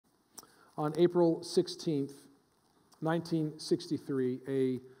On April 16th, 1963,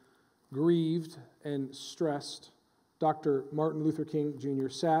 a grieved and stressed Dr. Martin Luther King Jr.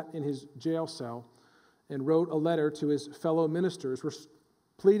 sat in his jail cell and wrote a letter to his fellow ministers,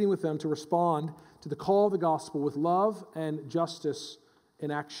 pleading with them to respond to the call of the gospel with love and justice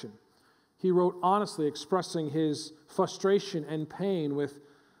in action. He wrote honestly, expressing his frustration and pain with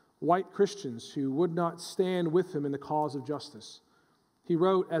white Christians who would not stand with him in the cause of justice. He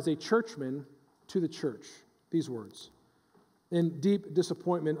wrote as a churchman to the church these words: "In deep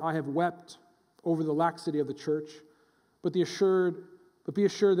disappointment, I have wept over the laxity of the church, but be assured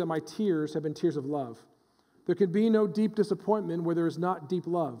that my tears have been tears of love. There can be no deep disappointment where there is not deep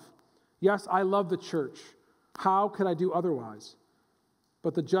love. Yes, I love the church. How could I do otherwise?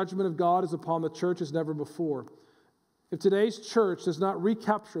 But the judgment of God is upon the church as never before. If today's church does not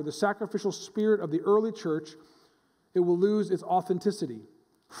recapture the sacrificial spirit of the early church, it will lose its authenticity,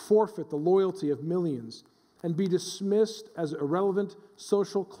 forfeit the loyalty of millions, and be dismissed as an irrelevant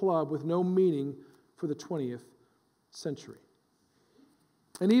social club with no meaning for the 20th century."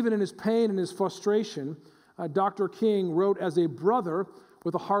 And even in his pain and his frustration, Dr. King wrote as a brother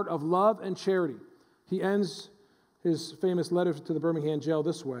with a heart of love and charity. He ends his famous letter to the Birmingham jail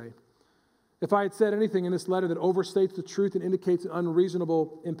this way: "If I had said anything in this letter that overstates the truth and indicates an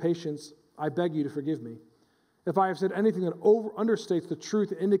unreasonable impatience, I beg you to forgive me. If I have said anything that understates the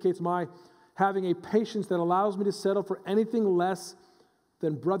truth and indicates my having a patience that allows me to settle for anything less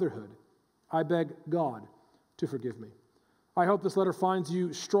than brotherhood, I beg God to forgive me. I hope this letter finds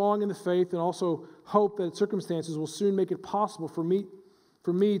you strong in the faith, and also hope that circumstances will soon make it possible for me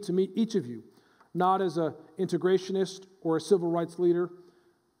to meet each of you, not as an integrationist or a civil rights leader,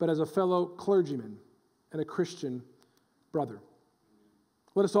 but as a fellow clergyman and a Christian brother.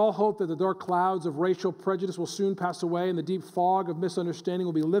 Let us all hope that the dark clouds of racial prejudice will soon pass away and the deep fog of misunderstanding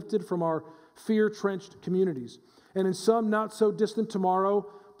will be lifted from our fear-trenched communities. And in some not so distant tomorrow,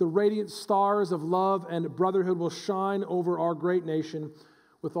 the radiant stars of love and brotherhood will shine over our great nation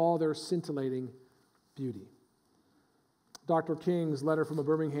with all their scintillating beauty." Dr. King's letter from a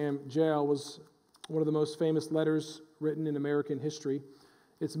Birmingham jail was one of the most famous letters written in American history.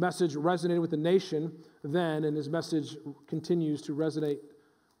 Its message resonated with the nation then, and his message continues to resonate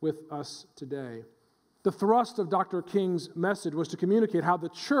with us today. The thrust of Dr. King's message was to communicate how the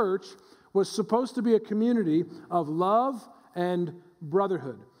church was supposed to be a community of love and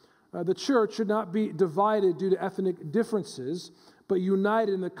brotherhood. The church should not be divided due to ethnic differences, but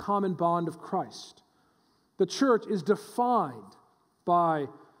united in the common bond of Christ. The church is defined by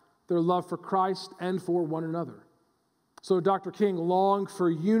their love for Christ and for one another. So Dr. King longed for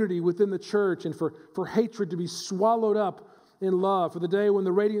unity within the church and for hatred to be swallowed up in love, for the day when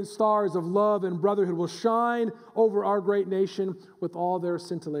the radiant stars of love and brotherhood will shine over our great nation with all their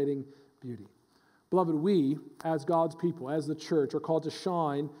scintillating beauty. Beloved, we, as God's people, as the church, are called to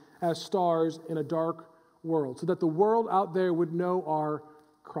shine as stars in a dark world, so that the world out there would know our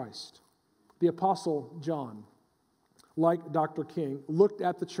Christ. The Apostle John, like Dr. King, looked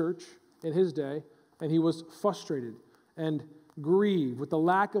at the church in his day, and he was frustrated and grieved with the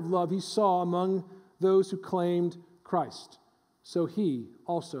lack of love he saw among those who claimed Christ. So he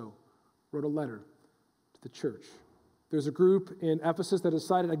also wrote a letter to the church. There's a group in Ephesus that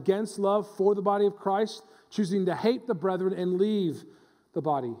decided against love for the body of Christ, choosing to hate the brethren and leave the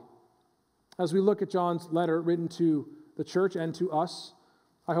body. As we look at John's letter written to the church and to us,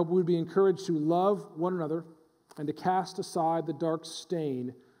 I hope we would be encouraged to love one another and to cast aside the dark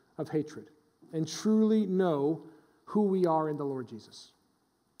stain of hatred and truly know who we are in the Lord Jesus.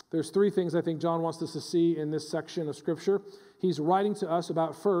 There's three things I think John wants us to see in this section of Scripture. He's writing to us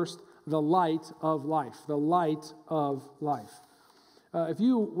about, first, the light of life. The light of life. If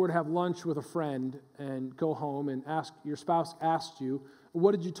you were to have lunch with a friend and go home and your spouse asked you,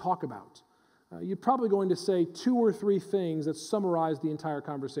 what did you talk about? You're probably going to say two or three things that summarize the entire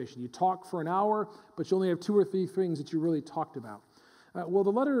conversation. You talk for an hour, but you only have two or three things that you really talked about. Well,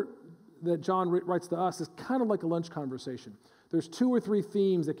 the letter that John writes to us is kind of like a lunch conversation. There's two or three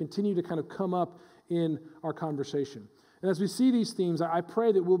themes that continue to kind of come up in our conversation. And as we see these themes, I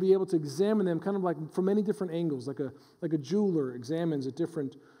pray that we'll be able to examine them kind of like from many different angles, like a jeweler examines at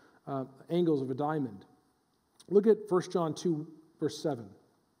different angles of a diamond. Look at 1 John 2, verse 7.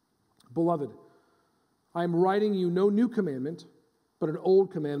 Beloved, I am writing you no new commandment, but an old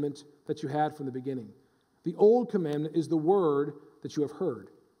commandment that you had from the beginning. The old commandment is the word that you have heard.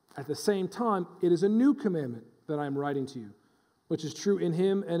 At the same time, it is a new commandment that I am writing to you, which is true in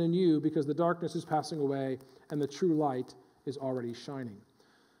him and in you, because the darkness is passing away and the true light is already shining.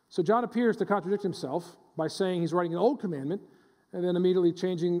 So John appears to contradict himself by saying he's writing an old commandment, and then immediately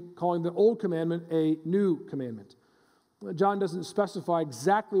calling the old commandment a new commandment. John doesn't specify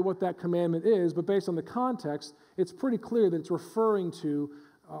exactly what that commandment is, but based on the context, it's pretty clear that it's referring to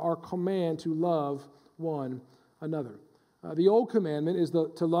our command to love one another. The old commandment is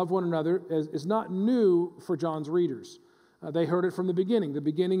to love one another is not new for John's readers. They heard it from the beginning. The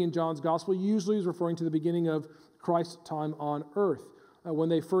beginning in John's gospel usually is referring to the beginning of Christ's time on earth, when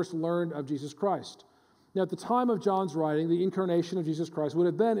they first learned of Jesus Christ. Now, at the time of John's writing, the incarnation of Jesus Christ would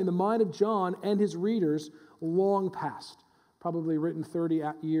have been, in the mind of John and his readers, long past, probably written 30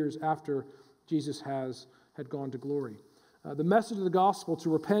 years after Jesus had gone to glory. The message of the gospel to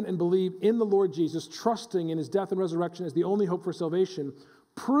repent and believe in the Lord Jesus, trusting in his death and resurrection as the only hope for salvation,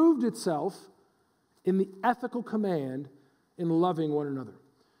 proved itself in the ethical command in loving one another.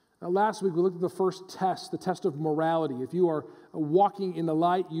 Now, last week we looked at the first test, the test of morality. If you are walking in the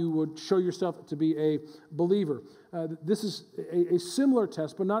light, you would show yourself to be a believer. This is a similar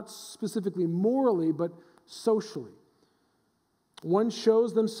test, but not specifically morally, but socially. One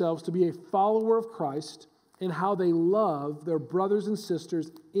shows themselves to be a follower of Christ in how they love their brothers and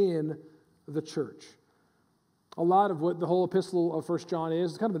sisters in the church. A lot of what the whole epistle of 1 John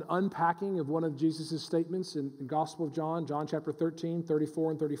is kind of an unpacking of one of Jesus' statements in the Gospel of John, John chapter 13,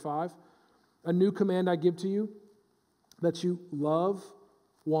 34 and 35. A new command I give to you, that you love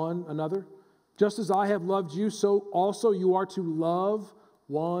one another. Just as I have loved you, so also you are to love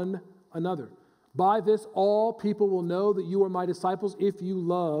one another. By this all people will know that you are my disciples if you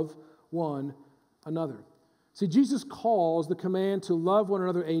love one another. See, Jesus calls the command to love one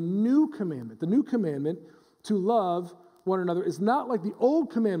another a new commandment. The new commandment to love one another is not like the old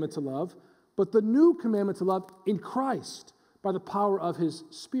commandment to love, but the new commandment to love in Christ by the power of his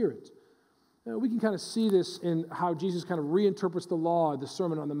Spirit. Now, we can kind of see this in how Jesus kind of reinterprets the law, the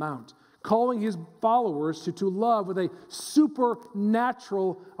Sermon on the Mount, calling his followers to love with a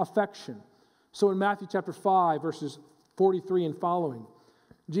supernatural affection. So in Matthew chapter 5, verses 43 and following,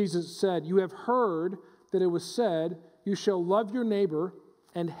 Jesus said, "You have heard that it was said, you shall love your neighbor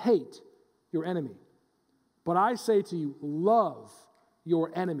and hate your enemy. But I say to you, love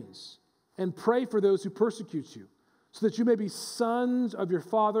your enemies and pray for those who persecute you, so that you may be sons of your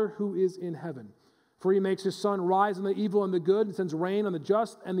Father who is in heaven. For he makes his sun rise on the evil and the good, and sends rain on the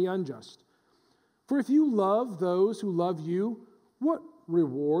just and the unjust. For if you love those who love you, what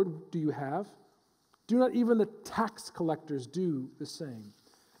reward do you have? Do not even the tax collectors do the same?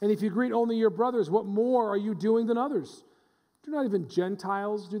 And if you greet only your brothers, what more are you doing than others? Do not even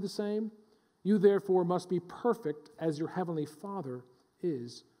Gentiles do the same? You therefore must be perfect as your heavenly Father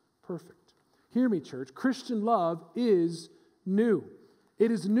is perfect." Hear me, church. Christian love is new.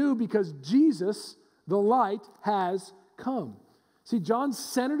 It is new because Jesus, the light, has come. See, John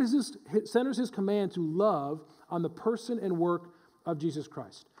centers his command to love on the person and work of Jesus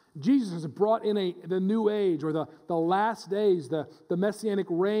Christ. Jesus has brought in the new age, or the last days, the messianic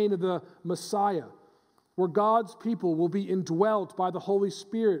reign of the Messiah, where God's people will be indwelt by the Holy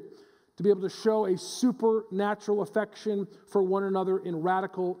Spirit to be able to show a supernatural affection for one another in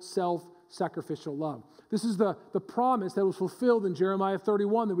radical self-sacrificial love. This is the promise that was fulfilled in Jeremiah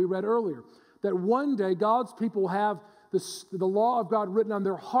 31 that we read earlier, that one day God's people will have the law of God written on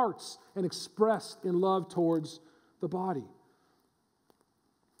their hearts and expressed in love towards the body.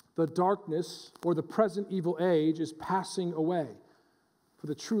 The darkness, or the present evil age, is passing away, for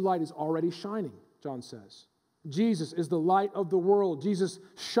the true light is already shining, John says. Jesus is the light of the world. Jesus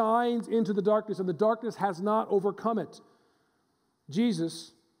shines into the darkness, and the darkness has not overcome it.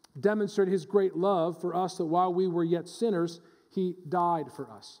 Jesus demonstrated his great love for us, that while we were yet sinners, he died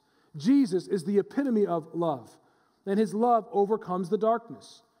for us. Jesus is the epitome of love, and his love overcomes the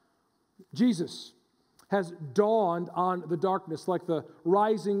darkness. Jesus has dawned on the darkness like the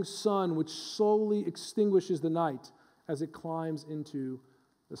rising sun, which slowly extinguishes the night as it climbs into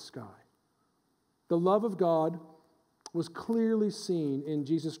the sky. The love of God was clearly seen in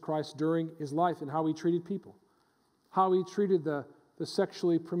Jesus Christ during his life and how he treated people, how he treated the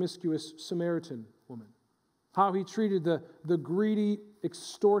sexually promiscuous Samaritan woman, how he treated the greedy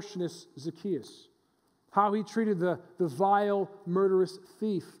extortionist Zacchaeus, how he treated the vile murderous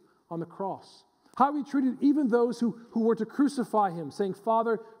thief on the cross, how he treated even those who were to crucify him, saying,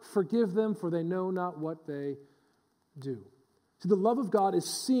 "Father, forgive them, for they know not what they do." So the love of God is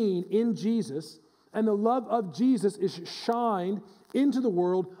seen in Jesus, and the love of Jesus is shined into the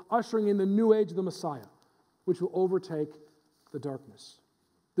world, ushering in the new age of the Messiah, which will overtake the darkness.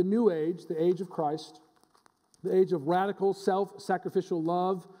 The new age, the age of Christ, the age of radical self-sacrificial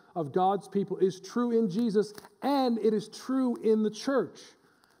love of God's people, is true in Jesus, and it is true in the church.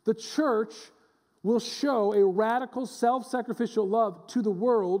 The church will show a radical self-sacrificial love to the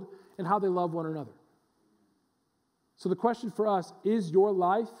world and how they love one another. So the question for us, is your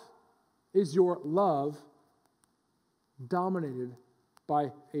life, is your love dominated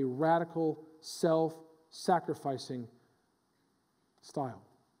by a radical self-sacrificing style?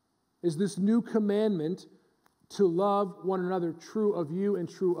 Is this new commandment to love one another true of you and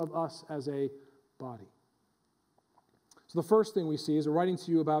true of us as a body? So the first thing we see is writing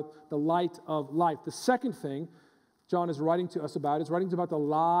to you about the light of life. The second thing John is writing to us about is writing to about the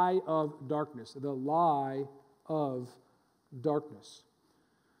lie of darkness. The lie of darkness.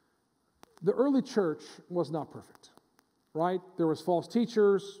 The early church was not perfect, right? There was false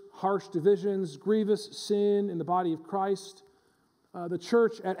teachers, harsh divisions, grievous sin in the body of Christ. The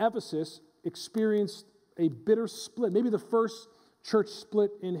church at Ephesus experienced a bitter split, maybe the first church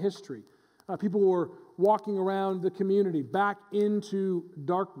split in history. People were walking around the community back into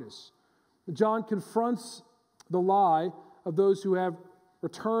darkness. John confronts the lie of those who have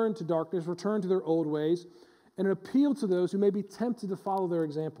returned to darkness, returned to their old ways, and an appeal to those who may be tempted to follow their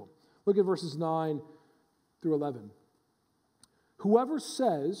example. Look at verses 9 through 11. Whoever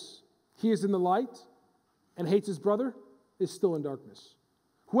says he is in the light and hates his brother is still in darkness.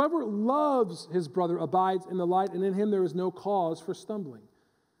 Whoever loves his brother abides in the light, and in him there is no cause for stumbling.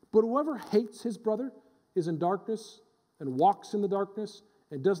 But whoever hates his brother is in darkness and walks in the darkness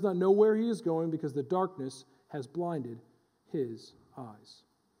and does not know where he is going because the darkness has blinded his eyes.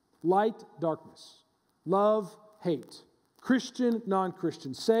 Light, darkness. Love, hate. Christian,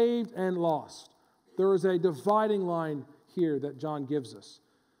 non-Christian. Saved and lost. There is a dividing line here that John gives us.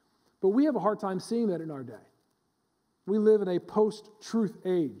 But we have a hard time seeing that in our day. We live in a post-truth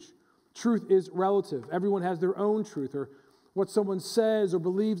age. Truth is relative. Everyone has their own truth, or what someone says or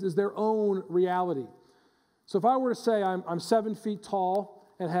believes is their own reality. So if I were to say I'm 7 feet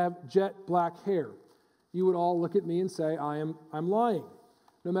tall and have jet black hair, you would all look at me and say I'm lying.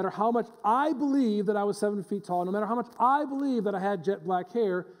 No matter how much I believe that I was 7 feet tall, no matter how much I believe that I had jet black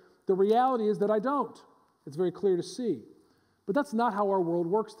hair, the reality is that I don't. It's very clear to see. But that's not how our world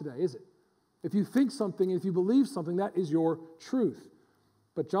works today, is it? If you think something, if you believe something, that is your truth.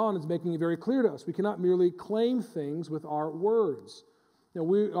 But John is making it very clear to us. We cannot merely claim things with our words. Now,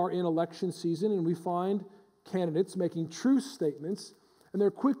 we are in election season, and we find candidates making true statements, and they're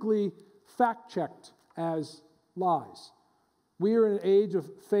quickly fact-checked as lies. We are in an age of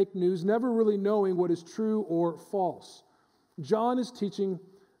fake news, never really knowing what is true or false. John is teaching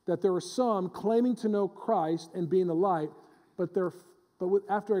that there are some claiming to know Christ and be in the light, but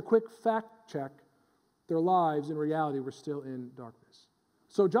after a quick fact check, their lives in reality were still in darkness.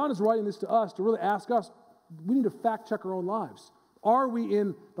 So John is writing this to us to really ask us, we need to fact check our own lives. Are we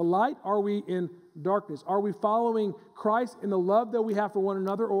in the light? Are we in darkness? Are we following Christ in the love that we have for one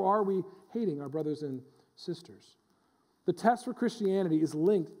another, or are we hating our brothers and sisters? The test for Christianity is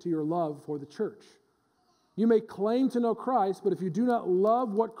linked to your love for the church. You may claim to know Christ, but if you do not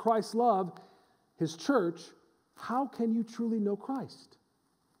love what Christ loved, his church, how can you truly know Christ?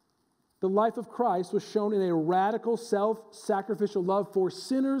 The life of Christ was shown in a radical self-sacrificial love for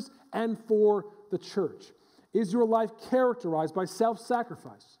sinners and for the church. Is your life characterized by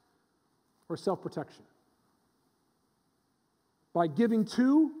self-sacrifice or self-protection? By giving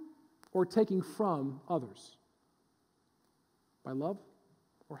to or taking from others? By love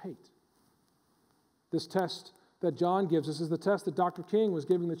or hate? This test that John gives us is the test that Dr. Kiehn was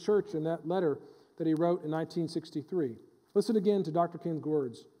giving the church in that letter that he wrote in 1963. Listen again to Dr. Kihn's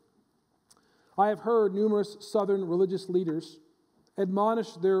words. I have heard numerous Southern religious leaders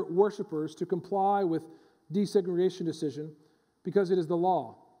admonish their worshipers to comply with desegregation decision because it is the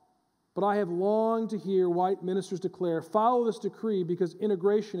law. But I have longed to hear white ministers declare, follow this decree because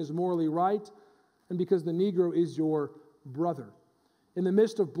integration is morally right and because the Negro is your brother. In the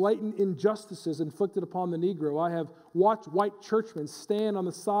midst of blatant injustices inflicted upon the Negro, I have watched white churchmen stand on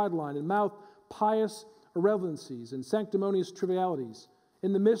the sideline and mouth pious irrelevancies and sanctimonious trivialities.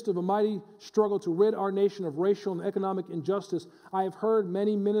 In the midst of a mighty struggle to rid our nation of racial and economic injustice, I have heard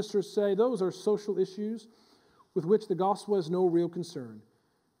many ministers say those are social issues with which the gospel has no real concern.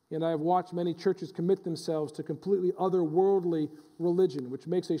 And I have watched many churches commit themselves to completely otherworldly religion, which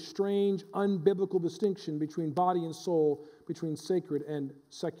makes a strange, unbiblical distinction between body and soul, between sacred and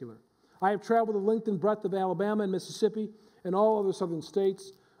secular. I have traveled the length and breadth of Alabama and Mississippi and all other southern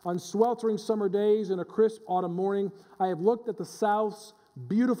states. On sweltering summer days and a crisp autumn morning, I have looked at the South's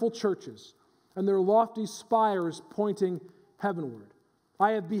beautiful churches and their lofty spires pointing heavenward.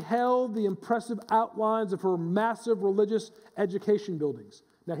 I have beheld the impressive outlines of her massive religious education buildings.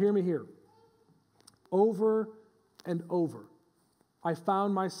 Now hear me here. Over and over, I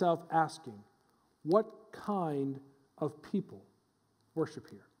found myself asking, What kind of people worship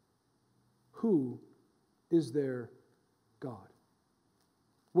here? Who is their God?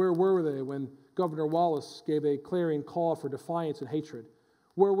 Where were they when Governor Wallace gave a clarion call for defiance and hatred?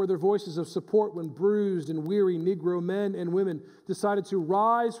 Where were their voices of support when bruised and weary Negro men and women decided to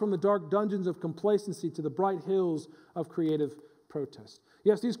rise from the dark dungeons of complacency to the bright hills of creative protest?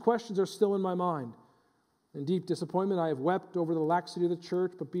 Yes, these questions are still in my mind. In deep disappointment, I have wept over the laxity of the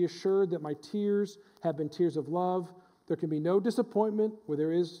church, but be assured that my tears have been tears of love. There can be no disappointment where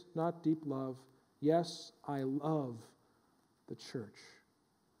there is not deep love. Yes, I love the church.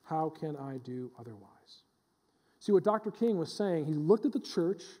 How can I do otherwise? See, what Dr. Kiehn was saying, he looked at the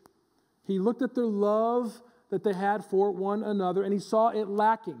church, he looked at their love that they had for one another, and he saw it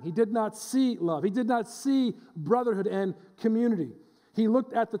lacking. He did not see love. He did not see brotherhood and community. He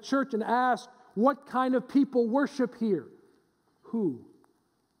looked at the church and asked, what kind of people worship here? Who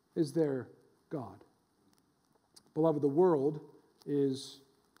is their God? Beloved, the world is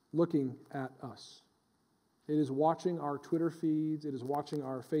looking at us. It is watching our Twitter feeds, it is watching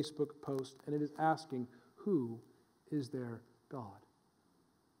our Facebook posts, and it is asking, who is their God?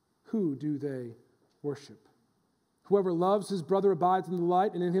 Who do they worship? Whoever loves his brother abides in the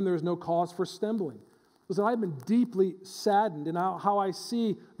light, and in him there is no cause for stumbling. Listen, I've been deeply saddened in how I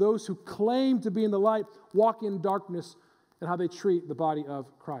see those who claim to be in the light walk in darkness and how they treat the body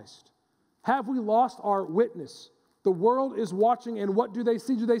of Christ. Have we lost our witness? The world is watching, and what do they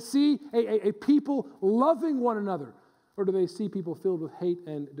see? Do they see a people loving one another? Or do they see people filled with hate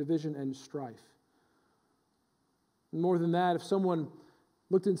and division and strife? And more than that, if someone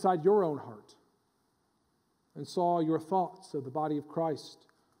looked inside your own heart and saw your thoughts of the body of Christ,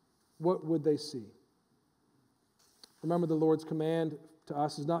 what would they see? Remember, the Lord's command to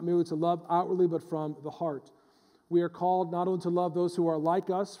us is not merely to love outwardly, but from the heart. We are called not only to love those who are like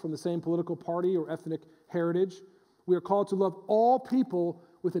us from the same political party or ethnic heritage, we are called to love all people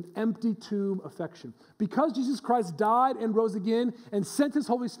with an empty tomb affection. Because Jesus Christ died and rose again and sent his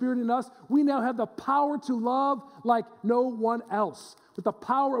Holy Spirit in us, we now have the power to love like no one else, with the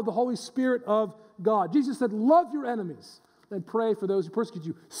power of the Holy Spirit of God. Jesus said, love your enemies and pray for those who persecute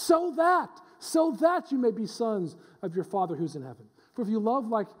you, so that you may be sons of your Father who's in heaven. For if you love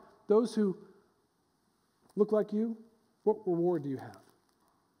like those who look like you, what reward do you have?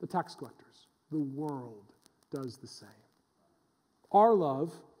 The tax collectors. The world does the same. Our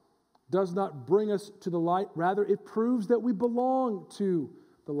love does not bring us to the light. Rather, it proves that we belong to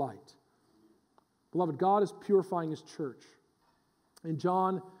the light. Beloved, God is purifying his church. In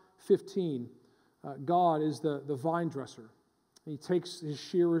John 15, God is the vine dresser. He takes his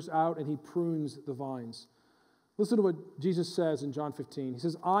shearers out and he prunes the vines. Listen to what Jesus says in John 15. He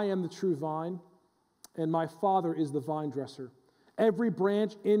says, I am the true vine, and my Father is the vine dresser. Every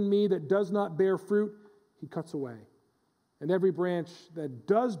branch in me that does not bear fruit, he cuts away. And every branch that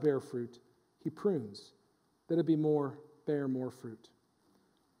does bear fruit, he prunes, that it bear more fruit.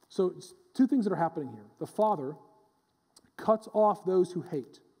 So two things that are happening here. The Father cuts off those who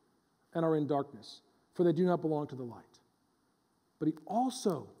hate and are in darkness, for they do not belong to the light. But he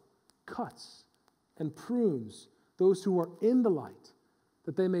also cuts and prunes those who are in the light,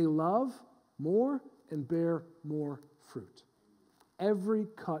 that they may love more and bear more fruit. Every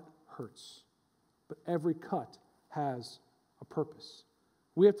cut hurts, but every cut has a purpose.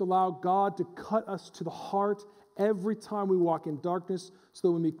 We have to allow God to cut us to the heart every time we walk in darkness so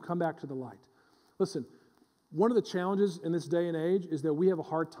that when we come back to the light. Listen, one of the challenges in this day and age is that we have a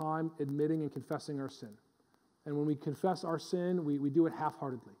hard time admitting and confessing our sin. And when we confess our sin, we do it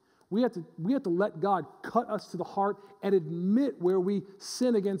half-heartedly. We have to let God cut us to the heart and admit where we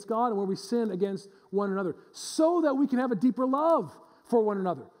sin against God and where we sin against one another so that we can have a deeper love for one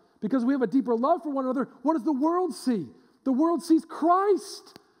another. Because we have a deeper love for one another, what does the world see? The world sees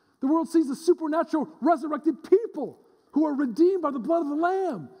Christ. The world sees the supernatural resurrected people who are redeemed by the blood of the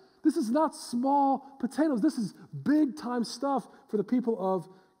Lamb. This is not small potatoes. This is big-time stuff for the people of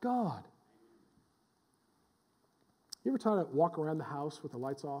God. You ever try to walk around the house with the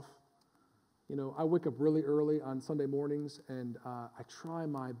lights off? You know, I wake up really early on Sunday mornings, and I try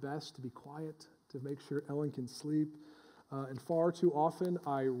my best to be quiet, to make sure Ellen can sleep. And far too often,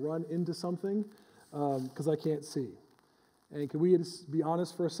 I run into something because I can't see. And can we just be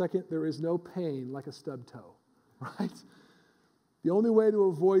honest for a second? There is no pain like a stub toe, right? The only way to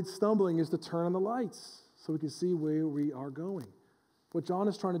avoid stumbling is to turn on the lights so we can see where we are going. What John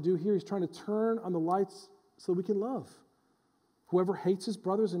is trying to do here, he's trying to turn on the lights so we can love. Whoever hates his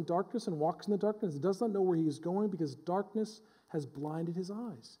brothers in darkness and walks in the darkness does not know where he is going because darkness has blinded his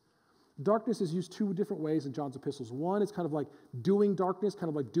eyes. Darkness is used two different ways in John's epistles. One, it's kind of like doing darkness, kind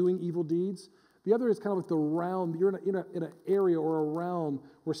of like doing evil deeds. The other is kind of like the realm. You're in an area or a realm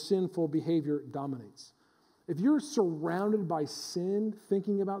where sinful behavior dominates. If you're surrounded by sin,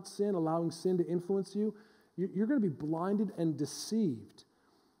 thinking about sin, allowing sin to influence you, you're going to be blinded and deceived.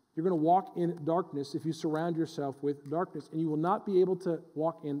 You're going to walk in darkness if you surround yourself with darkness, and you will not be able to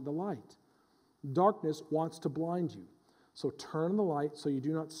walk in the light. Darkness wants to blind you. So turn on the light so you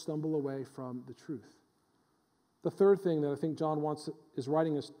do not stumble away from the truth. The third thing that I think John is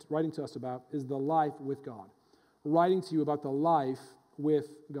writing to us about is the life with God. Writing to you about the life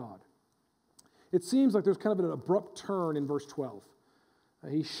with God. It seems like there's kind of an abrupt turn in verse 12.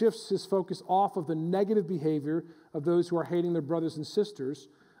 He shifts his focus off of the negative behavior of those who are hating their brothers and sisters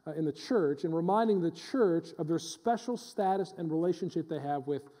in the church and reminding the church of their special status and relationship they have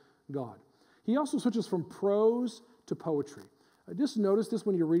with God. He also switches from prose to poetry. Just notice this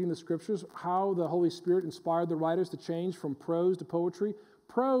when you're reading the scriptures, how the Holy Spirit inspired the writers to change from prose to poetry.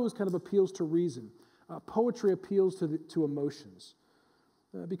 Prose kind of appeals to reason. Poetry appeals to emotions.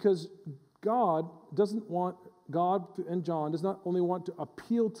 Because God and John does not only want to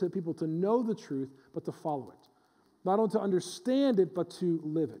appeal to people to know the truth, but to follow it. Not only to understand it, but to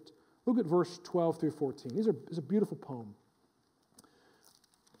live it. Look at verse 12 through 14. This is a beautiful poem.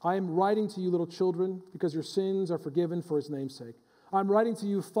 I am writing to you, little children, because your sins are forgiven for his name's sake. I'm writing to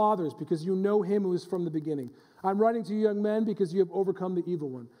you, fathers, because you know him who is from the beginning. I'm writing to you, young men, because you have overcome the evil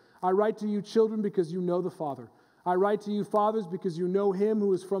one. I write to you, children, because you know the Father. I write to you, fathers, because you know him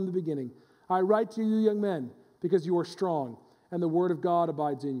who is from the beginning. I write to you, young men, because you are strong, and the word of God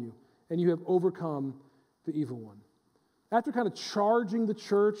abides in you, and you have overcome the evil one. After kind of charging the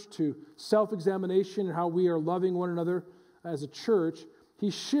church to self-examination and how we are loving one another as a church, he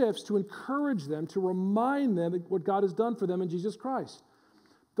shifts to encourage them, to remind them what God has done for them in Jesus Christ.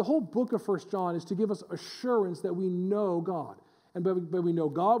 The whole book of 1 John is to give us assurance that we know God. And but we know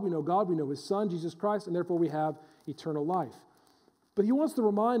God, we know his Son, Jesus Christ, and therefore we have eternal life. But he wants to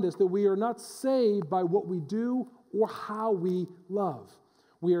remind us that we are not saved by what we do or how we love.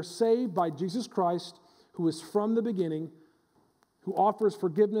 We are saved by Jesus Christ, who is from the beginning, who offers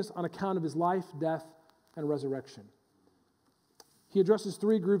forgiveness on account of his life, death, and resurrection. He addresses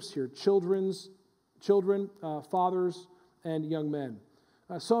three groups here: children, fathers, and young men.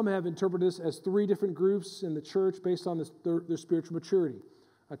 Some have interpreted this as three different groups in the church based on their spiritual maturity.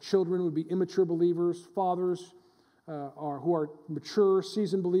 Children would be immature believers, fathers who are mature,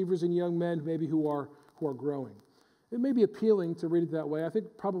 seasoned believers, and young men maybe who are growing. It may be appealing to read it that way. I think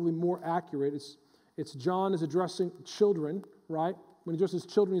probably more accurate. It's John is addressing children, right? When he addresses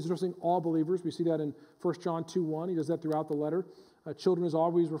children, he's addressing all believers. We see that in 1 John 2:1. He does that throughout the letter. Children is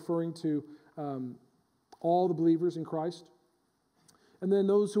always referring to all the believers in Christ. And then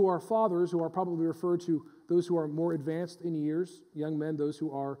those who are fathers, who are probably referred to those who are more advanced in years, young men, those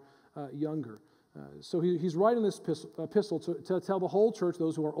who are younger. So he's writing this epistle to tell the whole church,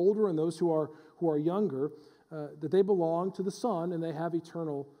 those who are older and those who are younger, that they belong to the Son and they have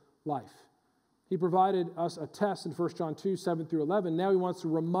eternal life. He provided us a test in 1 John 2, 7 through 11. Now he wants to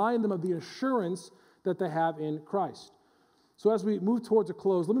remind them of the assurance that they have in Christ. So as we move towards a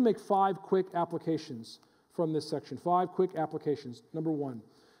close, let me make 5 quick applications from this section. 5 quick applications. Number 1,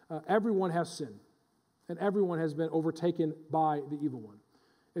 everyone has sinned, and everyone has been overtaken by the evil one.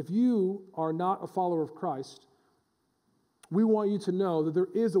 If you are not a follower of Christ, we want you to know that there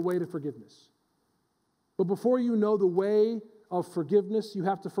is a way to forgiveness. But before you know the way of forgiveness, you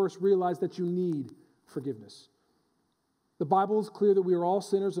have to first realize that you need forgiveness. The Bible is clear that we are all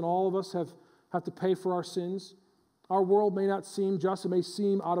sinners and all of us have to pay for our sins. Our world may not seem just, it may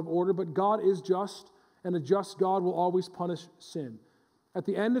seem out of order, but God is just, and a just God will always punish sin. At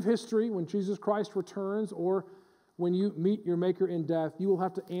the end of history, when Jesus Christ returns, or when you meet your Maker in death, you will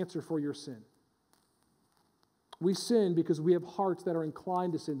have to answer for your sin. We sin because we have hearts that are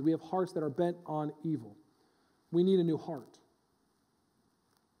inclined to sin. We have hearts that are bent on evil. We need a new heart.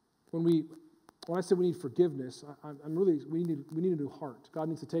 When I say we need forgiveness, we need a new heart. God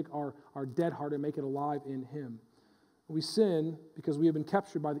needs to take our dead heart and make it alive in Him. We sin because we have been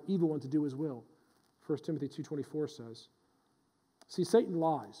captured by the evil one to do His will. 1 Timothy 2:24 says. See, Satan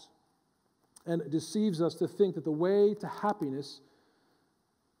lies and deceives us to think that the way to happiness,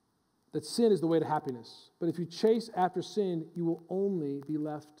 that sin is the way to happiness. But if you chase after sin, you will only be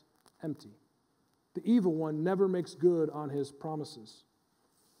left empty. The evil one never makes good on his promises.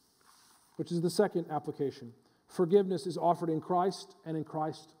 Which is the second application. Forgiveness is offered in Christ and in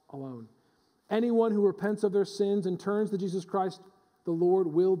Christ alone. Anyone who repents of their sins and turns to Jesus Christ, the Lord,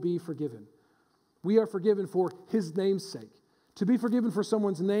 will be forgiven. We are forgiven for His name's sake. To be forgiven for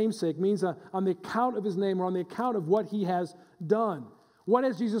someone's name's sake means on the account of His name or on the account of what He has done. What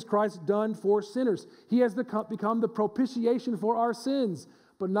has Jesus Christ done for sinners? He has become the propitiation for our sins,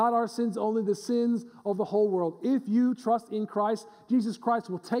 but not our sins only, the sins of the whole world. If you trust in Christ, Jesus Christ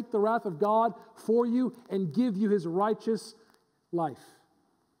will take the wrath of God for you and give you his righteous life.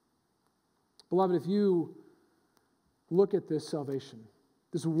 Beloved, if you look at this salvation,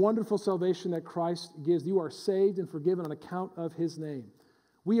 this wonderful salvation that Christ gives, you are saved and forgiven on account of his name.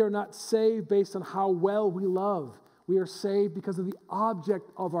 We are not saved based on how well we love. We are saved because of the object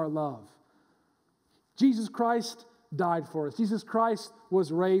of our love. Jesus Christ died for us. Jesus Christ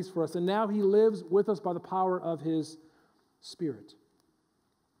was raised for us, and now he lives with us by the power of his Spirit.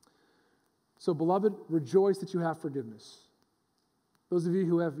 So, beloved, rejoice that you have forgiveness. Those of you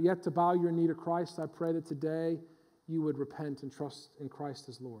who have yet to bow your knee to Christ, I pray that today you would repent and trust in Christ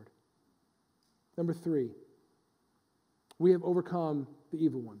as Lord. Number 3, we have overcome the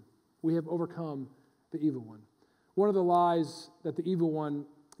evil one. We have overcome the evil one. One of the lies that the evil one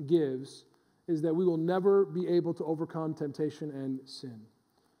gives is that we will never be able to overcome temptation and sin.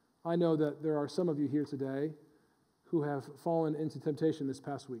 I know that there are some of you here today who have fallen into temptation this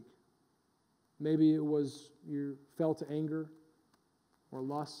past week. Maybe it was you fell to anger or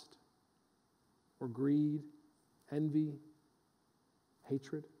lust or greed, envy,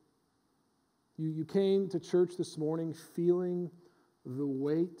 hatred. You came to church this morning feeling the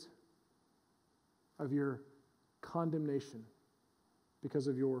weight of your condemnation because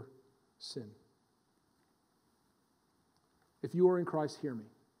of your sin. If you are in Christ, hear me.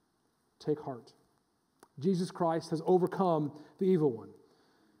 Take heart. Jesus Christ has overcome the evil one.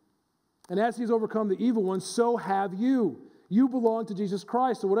 And as he has overcome the evil one, so have you. You belong to Jesus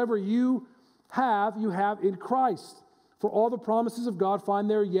Christ. So whatever you have in Christ. For all the promises of God find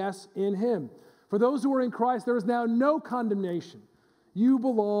their yes in him. For those who are in Christ, there is now no condemnation. You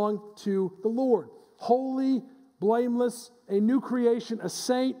belong to the Lord. Holy, blameless, a new creation, a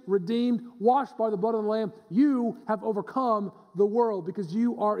saint, redeemed, washed by the blood of the Lamb. You have overcome the world because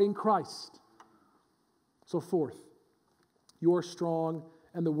you are in Christ. So fourth, you are strong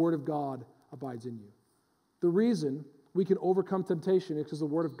and the word of God abides in you. The reason we can overcome temptation is because the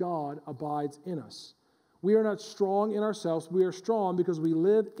word of God abides in us. We are not strong in ourselves. We are strong because we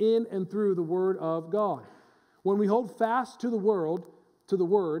live in and through the word of God. When we hold fast to the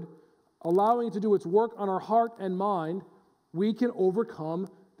word, allowing it to do its work on our heart and mind, we can overcome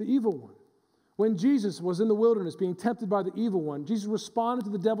the evil one. When Jesus was in the wilderness being tempted by the evil one, Jesus responded to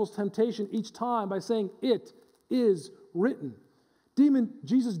the devil's temptation each time by saying, "It is written."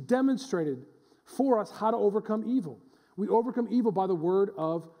 Jesus demonstrated for us how to overcome evil. We overcome evil by the word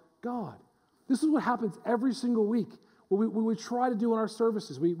of God. This is what happens every single week. What we try to do in our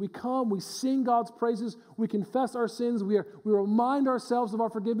services. We come, we sing God's praises, we confess our sins, we remind ourselves of our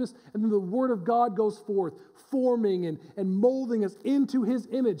forgiveness, and then the Word of God goes forth, forming and molding us into His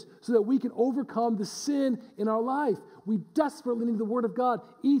image so that we can overcome the sin in our life. We desperately need the Word of God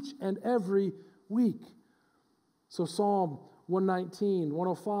each and every week. So Psalm 119,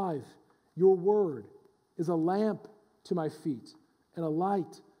 105, your Word is a lamp to my feet and a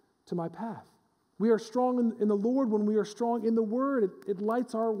light to my path. We are strong in the Lord when we are strong in the Word. It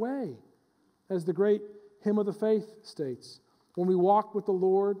lights our way, as the great hymn of the faith states. When we walk with the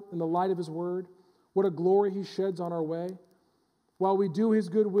Lord in the light of His Word, what a glory He sheds on our way. While we do His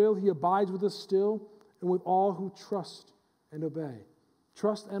good will, He abides with us still and with all who trust and obey.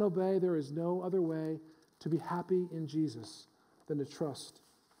 Trust and obey. There is no other way to be happy in Jesus than to trust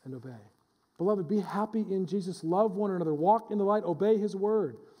and obey. Beloved, be happy in Jesus. Love one another. Walk in the light. Obey His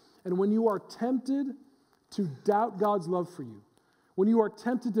Word. And when you are tempted to doubt God's love for you, when you are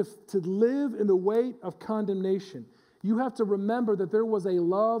tempted to live in the weight of condemnation, you have to remember that there was a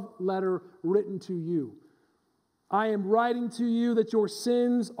love letter written to you. I am writing to you that your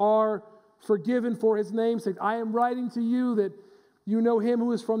sins are forgiven for His name's sake. I am writing to you that you know Him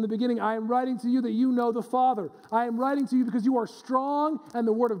who is from the beginning. I am writing to you that you know the Father. I am writing to you because you are strong and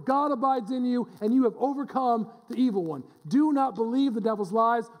the Word of God abides in you and you have overcome the evil one. Do not believe the devil's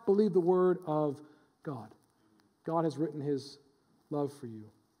lies. Believe the Word of God. God has written His love for you.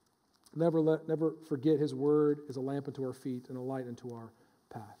 Never forget His Word is a lamp unto our feet and a light unto our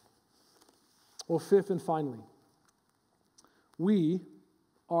path. Well, fifth and finally, we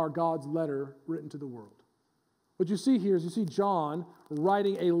are God's letter written to the world. What you see here is you see John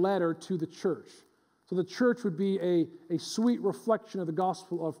writing a letter to the church. So the church would be a sweet reflection of the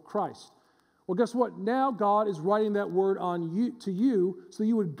gospel of Christ. Well, guess what? Now God is writing that word to you so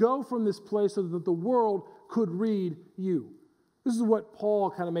you would go from this place so that the world could read you. This is what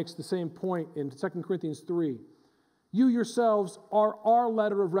Paul kind of makes the same point in 2 Corinthians 3. You yourselves are our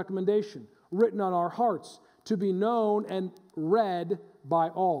letter of recommendation, written on our hearts, to be known and read by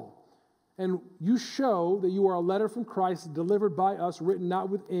all. And you show that you are a letter from Christ delivered by us, written not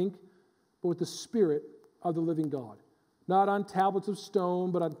with ink, but with the Spirit of the living God. Not on tablets of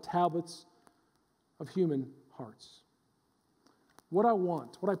stone, but on tablets of human hearts. What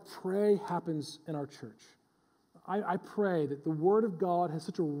I pray happens in our church. I pray that the Word of God has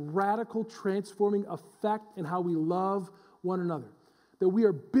such a radical transforming effect in how we love one another. That we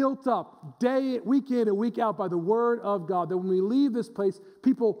are built up week in and week out by the Word of God. That when we leave this place,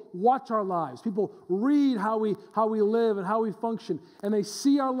 people watch our lives. People read how we live and how we function. And they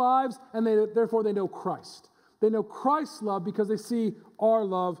see our lives and therefore they know Christ. They know Christ's love because they see our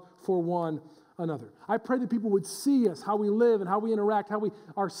love for one another. I pray that people would see us, how we live and how we interact, how we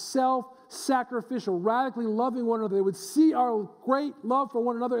are self-sacrificial, radically loving one another. They would see our great love for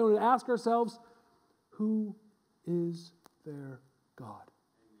one another and would ask ourselves, who is their God?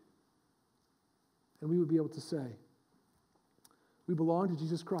 And we would be able to say, we belong to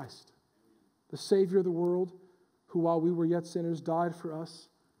Jesus Christ, the Savior of the world, who while we were yet sinners died for us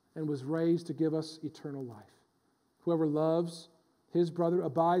and was raised to give us eternal life. Whoever loves his brother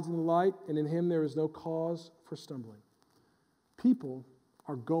abides in the light, and in him there is no cause for stumbling. People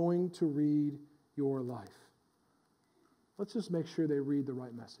are going to read your life. Let's just make sure they read the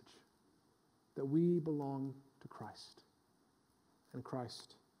right message, that we belong to Christ and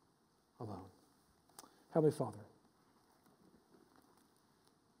Christ alone. Heavenly Father,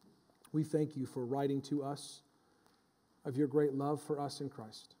 we thank you for writing to us of your great love for us in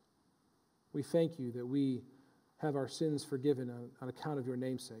Christ. We thank you that we have our sins forgiven on account of your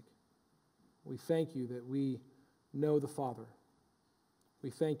namesake. We thank you that we know the Father.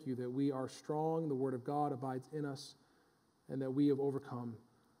 We thank you that we are strong, the Word of God abides in us, and that we have overcome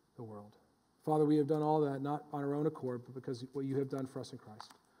the world. Father, we have done all that not on our own accord, but because what you have done for us in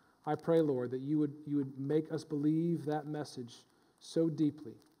Christ. I pray, Lord, that you would make us believe that message so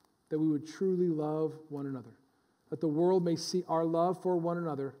deeply that we would truly love one another, that the world may see our love for one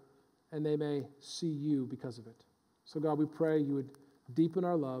another and they may see you because of it. So God, we pray you would deepen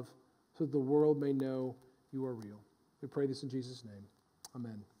our love so that the world may know you are real. We pray this in Jesus' name.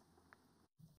 Amen.